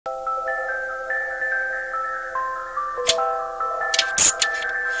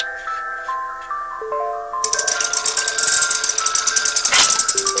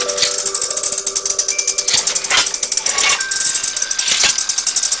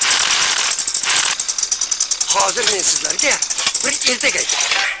Hozir men sizlarga bir ertak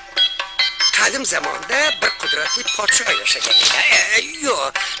aytaman. Qadim zamonda bir qudratli podsho yashagan edi.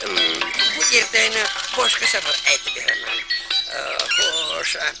 Yo'q, bu ertakni boshqa safar aytib beraman.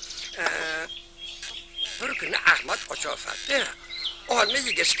 Xo'sh, bir kuni Ahmad Qochofatni olma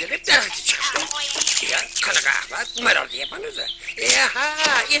yegish kelib daraxtga chiqibdi. Qanaqa Ahmad? Nimalar deyapman o'zi? Ha,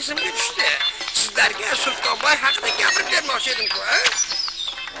 esimga tushdi. Sizlarga Sultonboy haqida gapirib bermoqchi edim-ku.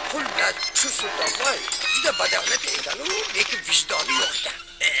 Xullas, shu Sultonboy juda badavlat ekan-u, lekin vijdoni yo'q ekan.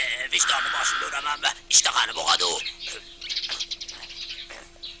 Vijdonni boshimda uramanmi? Ishtahani bo'g'adi u.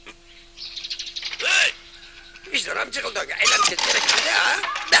 Vijdonim jig'ildoga aylanib ketgan ekan-da,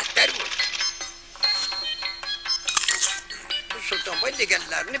 battar bu. Sultonboy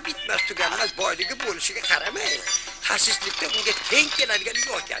deganlarni bitmas tuganmas boyligi bo'lishiga qaramay, xasislikda unga teng keladigan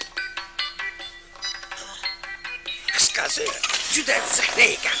yo'q ekan. Qisqasi, juda ziqna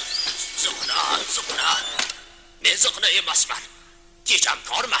ekan. Ziqna. Men ziqna emasman.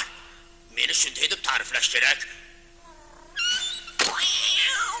 Tejamkorman. Meni shunday deb ta'riflash kerak.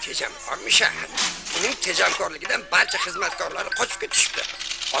 Tejamkormish. Uning tejamkorligidan barcha xizmatkorlari qochib ketishdi.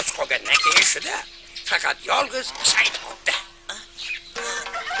 Och qolgandan keyin shuda faqat yolg'iz Said qoldi.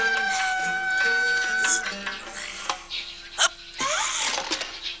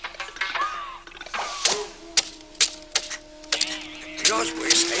 Yoz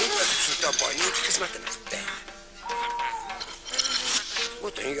bo'yi Said Sultonboyning xizmatini qildi.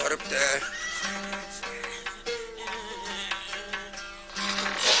 O'tin yoribdi.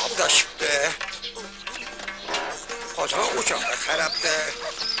 Obdashibdi. Qozon o'choqqa qarabdi.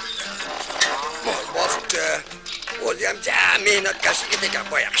 Mol boqibdi. O'zi ham jam mehnatkash ekan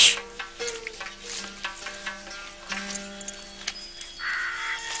boyaqish.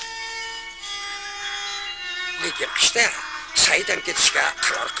 Lekin qishda Said ham ketishga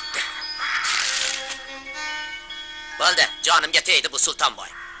qaror qildi. Bo'ldi, jonimga tegdi bu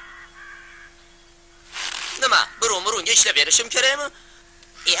Sultonboy. Nima, bir umr unga ishlab berishim kerakmi?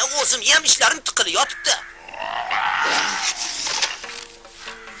 O'zim ham ishlarim tiqilib yotibdi.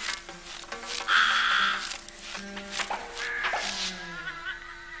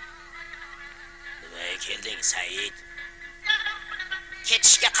 Nimaga kelding, Said?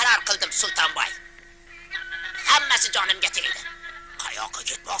 Ketishga qaror qildim, Sultonboy. Hammasi jonimga tegdi. Qayoqqa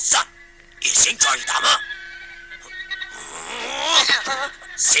ketmoqsan? Esing joyidami?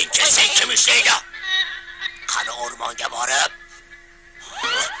 Sen kim ishlaydi? Qani o'rmonga borib,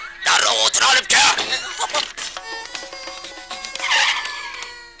 darrov o'tin olib kel.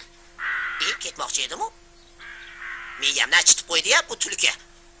 Ketmoqchi edim-ku. Miyamni achitib qo'ydi-ya bu tulki.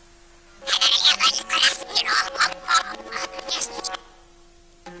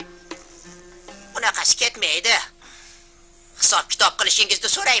 Bunaqasi ketmaydi. Hisob kitob qilishingizni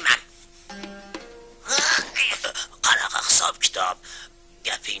so'rayman. Qanaqa hisob kitob?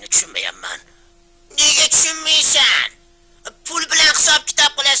 Gapingni tushunmayapman. Nega tushunmaysan? Pul bilan hisob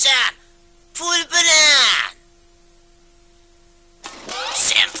kitob qilasan. Pul bilan.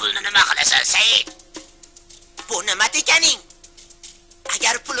 Sen pulni nima qilasan, Said? Bu nima deganing?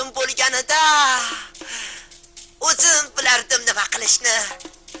 Agar pulim bo'lganida o'zim bilardim nima qilishni.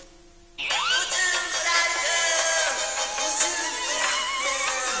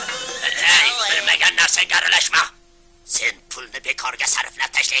 Bilmagan narsaga aralashma. Sen pulni bekorga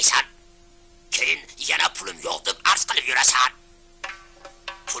sarflab tashlaysan. Keyin yana pulim yo'q deb arz qilib yurasan.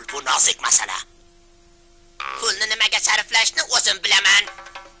 Pul bu nozik masala. Pulni nimaga sarflashni o'zim bilaman.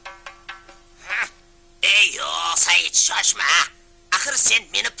 Yo'q, Said, shoshma. Axir sen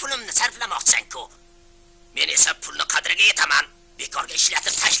meni pulimni sarflamoqchisan-ku. Men esa pulni qadriga yetaman. Bekorga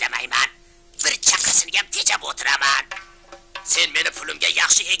ishlatib tashlamayman. Bir chaqasini ham tejab o'tiraman. Sen meni pulimga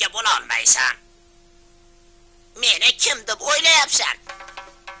yaxshi ega bo'la olmaysan. Meni kim deb o'ylayapsan?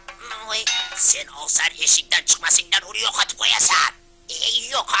 Sen ovsar eshikdan chiqmasingdan uni yo'qotib qo'yasan.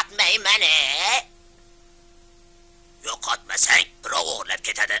 Yo'qotmayman. Yo'qotmasang birov o'g'irlab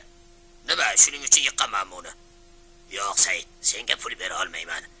ketadi. Nima, shuning uchun yiqqanmanmi uni? Yo'q, Said, senga pul bera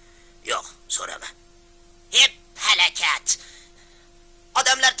olmayman. Yo'q, so'rama. Hep halakat.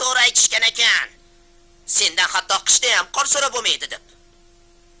 Odamlar to'g'ri aytishgan ekan. Sendan hatto qishda ham qor so'rab bo'lmaydi deb.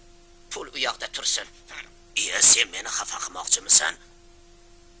 Pul u yoqda tursin. Sen meni xafa qilmoqchimisan?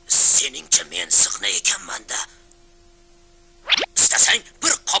 Seningcha men siqna ekanman-da. Istasang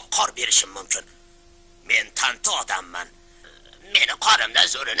bir qop qor berishim mumkin. Men tanti odamman. Meni qorimdan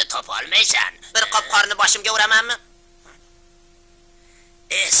zo'rini topa olmaysan. Bir qop qorni boshimga uramanmi?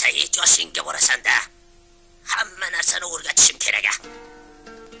 Said, yoshingga borasan-da. Hamma narsani o'rgatishim kerak.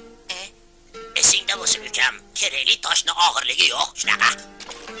 Esingda bo'lsin ukam, kerakli toshni og'irligi yo'q, shunaqa.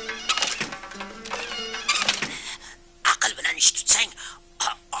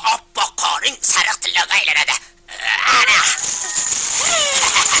 qoring sariq tillaga aylanadi. Ana.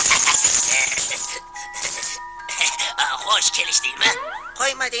 Xo'sh kelishdingmi?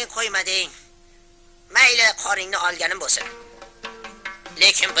 Qo'ymading. Mayli, qoringni olganim bo'lsin.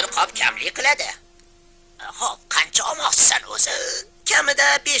 Lekin bir qop kamlik qiladi. Xo'p, qancha olmoqchisan o'zi? Kamida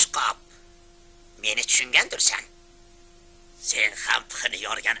 5 qop. Meni tushungandirsan. Sen ham pixini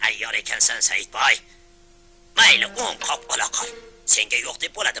yorgan ayyor ekansan, Saidboy. Mayli, 10 qop ola qol. Senga yo'q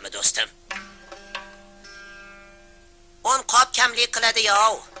deb bo'ladimi, do'stim? 10 qop kamlik qiladi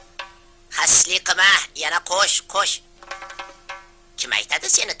yo'q. Xasislik qilma, yana qo'sh. Kim aytadi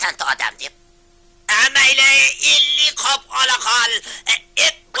seni tanta odam deb? Mayli, 50 qop ola qol.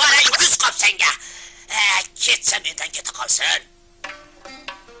 Bora 100 qop senga. Ketsa mendan keta qolsin.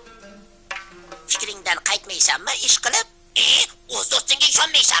 Fikringdan qaytmaysanmi ish qilib? O'z do'stingga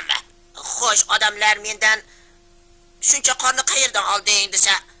ishonmaysanmi? Xo'sh, odamlar mendan shuncha qorni qayerdan olding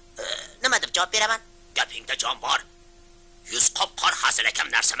desa, nima deb javob beraman? Gapingda jon bor. 100 qop qor hasil akam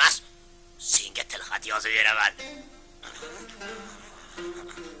narsa emas. Senga tilxat yozib beraman.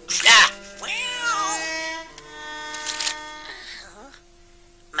 Ushla.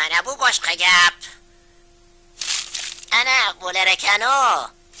 Mana bu boshqa gap. Ana bo'lar ekan-u.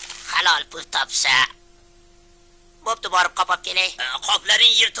 Halol pul topsa. Bo'pti, borib qopab kelay.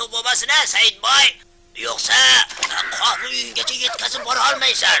 Qoplaring yirtib bo'lmasin-a, Saidboy. Yo'qsa, qopni uyinggacha yetkazib bora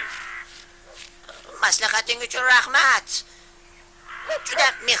olmaysan. Maslahating uchun rahmat. Juda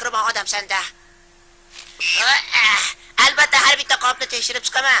mehribon odamsan-da. Albatta har bitta qopni tekshirib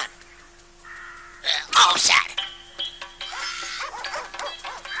chiqaman. Afsar.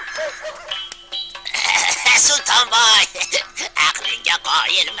 Sultonboy, aqlingga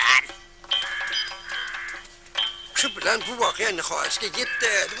qoyilman. Shu bilan bu voqea nihoyasiga yetdi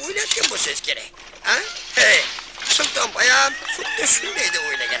deb o'ylayotgan bo'lsangiz kerak. Ha? Hey, Sultonboy ham xuddi shunday deb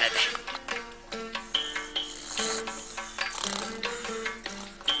o'ylagan edi.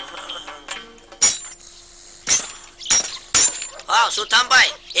 Sultonboy,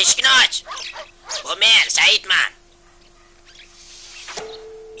 eshikni och. Bu men, Saidman.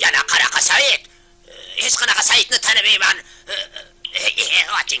 Yana qanaqa Said? Hech qanaqa Saidni tanimayman.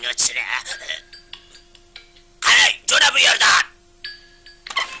 Oting o'tsin. Qarang, jo'na bu yerdan.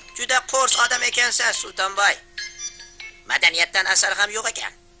 Juda qo'rs odam ekansan, Sultonboy. Madaniyatdan asar ham yo'q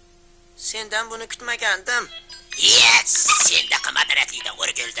ekan. Sendan buni kutmagandim. Sendaqa madaniyatlikdan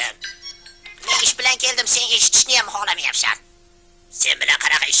o'rgildim. Men ish bilan keldim, sen eshitishni ham xohlamayapsan. Sen bilan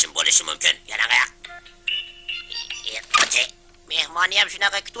qanaqa ishim bo'lishi mumkin? Yana qayoq? Mehmonni ham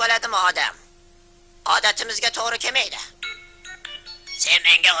shunaqa kutib oladimi odam? Odatimizga to'g'ri kelmaydi. Sen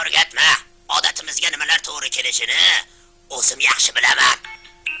menga o'rgatma. Odatimizga nimalar to'g'ri kelishini o'zim yaxshi bilaman.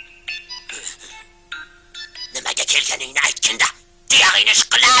 Nimaga kelganingni aytganda, tuyog'ingni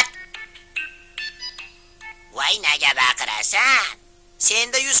shiqillat. Voy, nega baqirasan?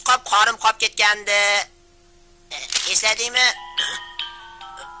 Senda 100 qop qorim qop ketgandi. Esladingmi?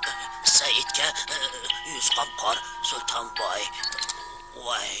 Saidga 100 qop qor, Sultonboy.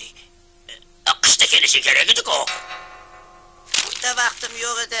 Voy. Qishda kelishi kerak edi-ku. Bunda vaqtim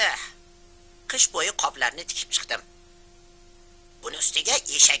yo'q edi. Qish bo'yi qoplarni tikib chiqdim. Buni ustiga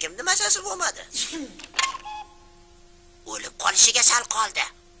eshagimning mazasi bo'lmadi. O'lib qolishiga sal qoldi.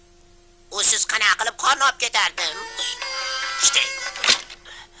 O'siz qanaqa qilib qorni olib ketardim? İşte.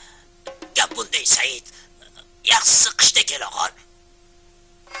 Gap bunday, Said. Yaxshisi qishda kela qol.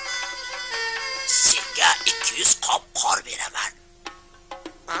 Senga 200 qop qor beraman.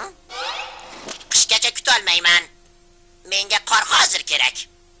 Qishgacha kutolmayman. Menga qor hozir kerak.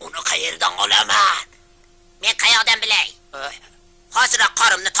 Uni qayerdan olaman? Men qayoqdan bilay? Hozirroq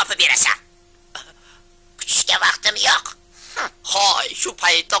qorimni topib berasan. Kutishga vaqtim yo'q. Hoy, shu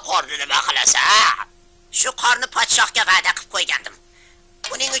paytda qorni nima qilasan? Shu qorni podshohga va'da qilib qo'ygandim.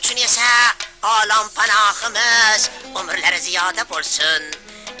 Buning uchun esa olam panohimiz umrlari ziyoda bo'lsin.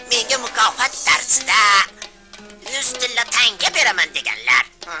 Menga mukofot tarzida 100 tilla tanga beraman deganlar.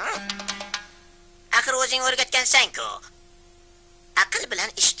 Axir o'zing o'rgatgansan-ku. Aql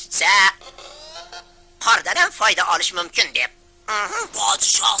bilan ish tutsa, qordan ham foyda olish mumkin deb.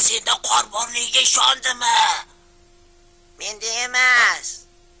 Podshoh senda qor borligiga ishondimi? Menda emas.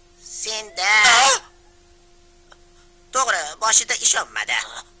 Senda. To'g'ri, boshida ishonmadi.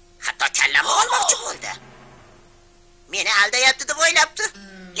 Hatto kallamni olmoqchi bo'ldi. Meni aldayapti deb o'ylabdi.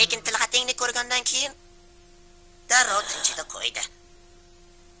 Lekin tilxatingni ko'rgandan keyin darrov tinchida qo'ydi.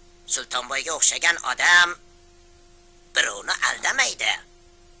 Sultonboyga o'xshagan odam birovni aldamaydi,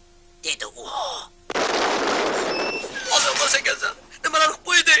 dedi u. Odam bo'lsangiz, nimalar qilib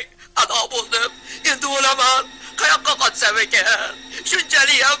qo'yding? Ado bo'ldim. Endi o'laman. Qayoqqa qochsam ekan? Shuncha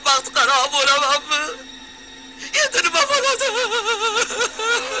meni ham baxtiqaro bo'lamanmi? Endi nima bo'ladi?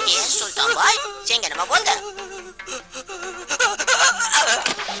 Sultonboy, senga nima bo'ldi?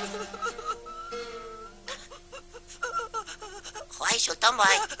 Voy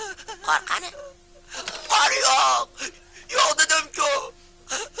Sultonboy, qor qani? Qor yo'q. Yo'q dedim-ku.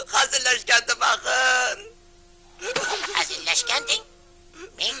 Hazillashgandim axir. Hazillashganding?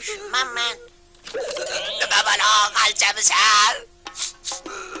 Men tushunmayman. Nima balo g'alchamisan?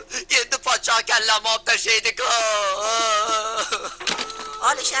 Endi podshoh kallam olib tashlaydi-ku.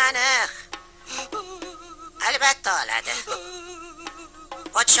 Olish aniq. Albatta oladi.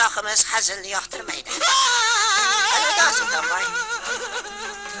 Podshohimiz hazilni yoqtirmaydi. Albatta Sultonboy.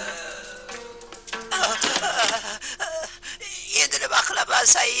 Endi nima qilaman,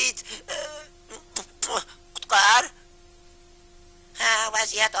 Said? Qutqar. Ha,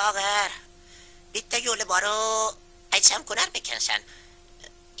 vaziyat og'ir. Bitta yo'li bor-u, aytsam ko'narmikansan?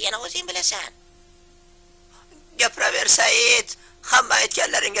 Yana o'zing bilasan. Gapiraver, Said. Hamma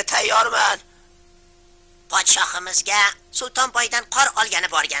aytganlaringga tayyorman. Podshohimizga Sultonboydan qor olgani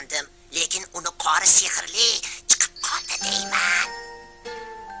borgandim, lekin uni qori sehrli chiqib qoldi deyman.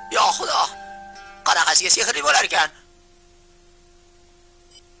 Yo xudo, qanaqasiga sehrli bo'lar ekan?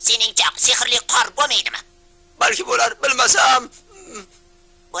 Seningcha sehrli qor bo'lmaydimi? Balki bo'lar, bilmasam.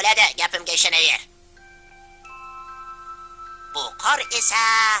 Bo'ladi, gapimga ishonaver. Bu qor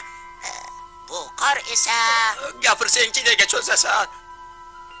esa gapirsang-chi, nega cho'zasan?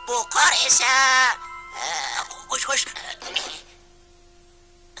 Bu qor esa Xo'sh.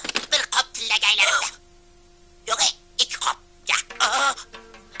 Bir qop tillaga aylanadi. Yo'q, ikki qop. Ya.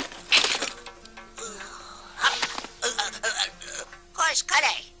 Xo'sh,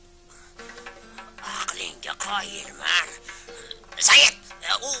 qalay? Aqlingga qoyilman. Said,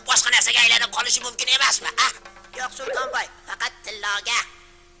 u boshqa narsaga aylanib qolishi mumkin emasmi? Yo'q, Sultonboy, faqat tillaga.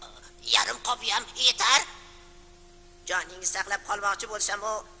 Yarim qop ham yetar. Joningizni saqlab qolmoqchi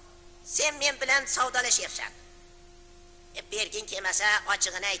bo'lsam-u, sen men bilan savdolashyapsan. Berging kelmasa,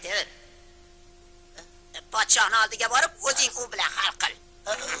 ochig'ini aytaver. Podshohning oldiga borib, o'zing u bilan hal qil.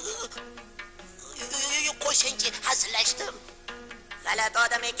 Qo'shingchi, hazillashdim. G'alati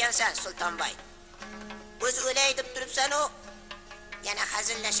odam ekansan, Sultonboy. O'z o'lay deb turibsan-u, yana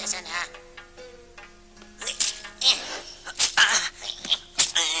hazillashasan, ha?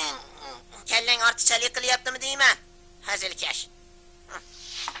 Kallang ortiqchalik qilyaptimi deyman? Hazilkash.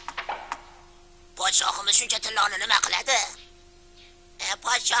 Podshohimiz shuncha tilloni nima qiladi?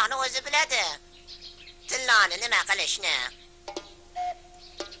 Podshohni o'zi biladi. Tilloni nima qilishni.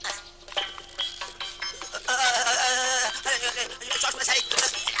 Shoshma Said.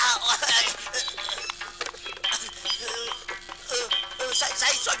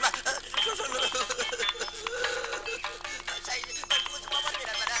 Said, shoshma.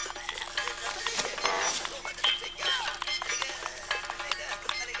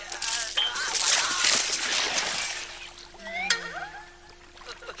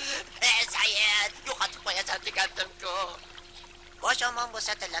 Bosh omon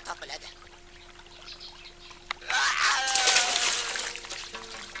bo'lsa tilla topiladi.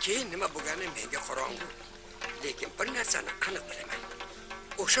 Keyin nima bo'lgani menga qorong'u. Lekin bir narsani aniq bilaman.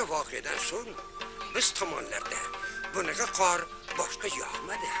 O'sha voqeadan so'ng biz tomonlarda bunaqa qor boshqa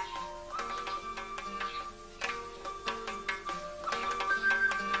yog'madi.